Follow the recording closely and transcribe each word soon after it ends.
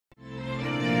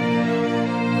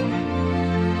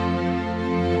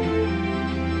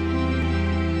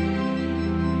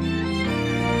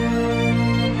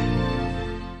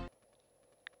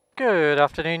Good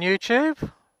afternoon,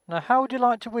 YouTube. Now, how would you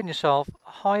like to win yourself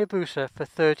a Hayabusa for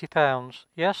 £30?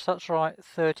 Yes, that's right,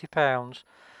 £30.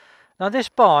 Now, this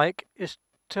bike is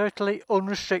totally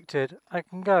unrestricted and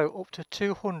can go up to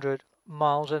 200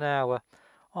 miles an hour.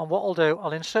 And what I'll do,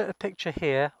 I'll insert a picture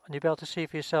here and you'll be able to see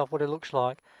for yourself what it looks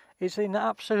like. It's in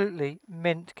absolutely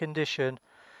mint condition.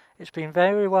 It's been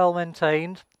very well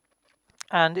maintained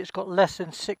and it's got less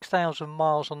than 6,000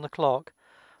 miles on the clock.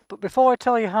 But before I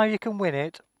tell you how you can win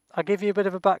it, I'll give you a bit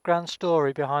of a background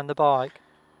story behind the bike.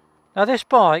 Now, this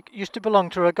bike used to belong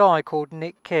to a guy called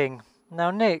Nick King. Now,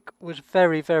 Nick was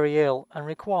very, very ill and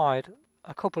required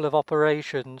a couple of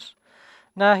operations.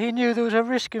 Now, he knew there was a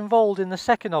risk involved in the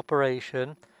second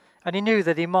operation and he knew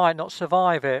that he might not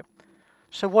survive it.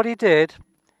 So what he did,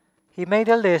 he made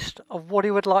a list of what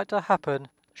he would like to happen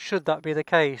should that be the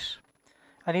case.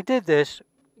 And he did this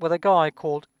with a guy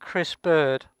called Chris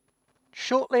Bird.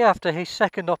 Shortly after his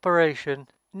second operation,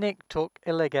 Nick took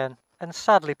ill again and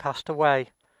sadly passed away.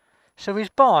 So his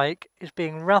bike is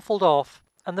being raffled off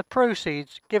and the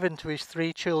proceeds given to his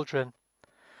 3 children.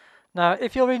 Now,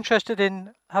 if you're interested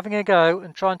in having a go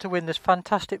and trying to win this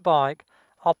fantastic bike,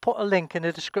 I'll put a link in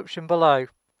the description below.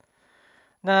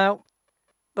 Now,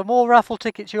 the more raffle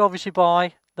tickets you obviously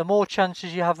buy, the more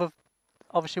chances you have of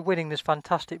obviously winning this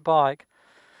fantastic bike.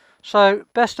 So,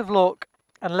 best of luck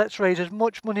and let's raise as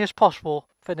much money as possible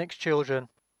for Nick's children.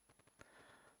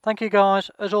 Thank you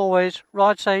guys, as always,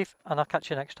 ride safe and I'll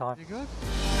catch you next time. You good?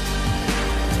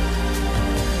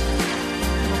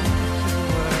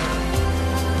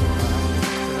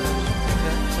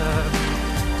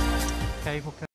 Cable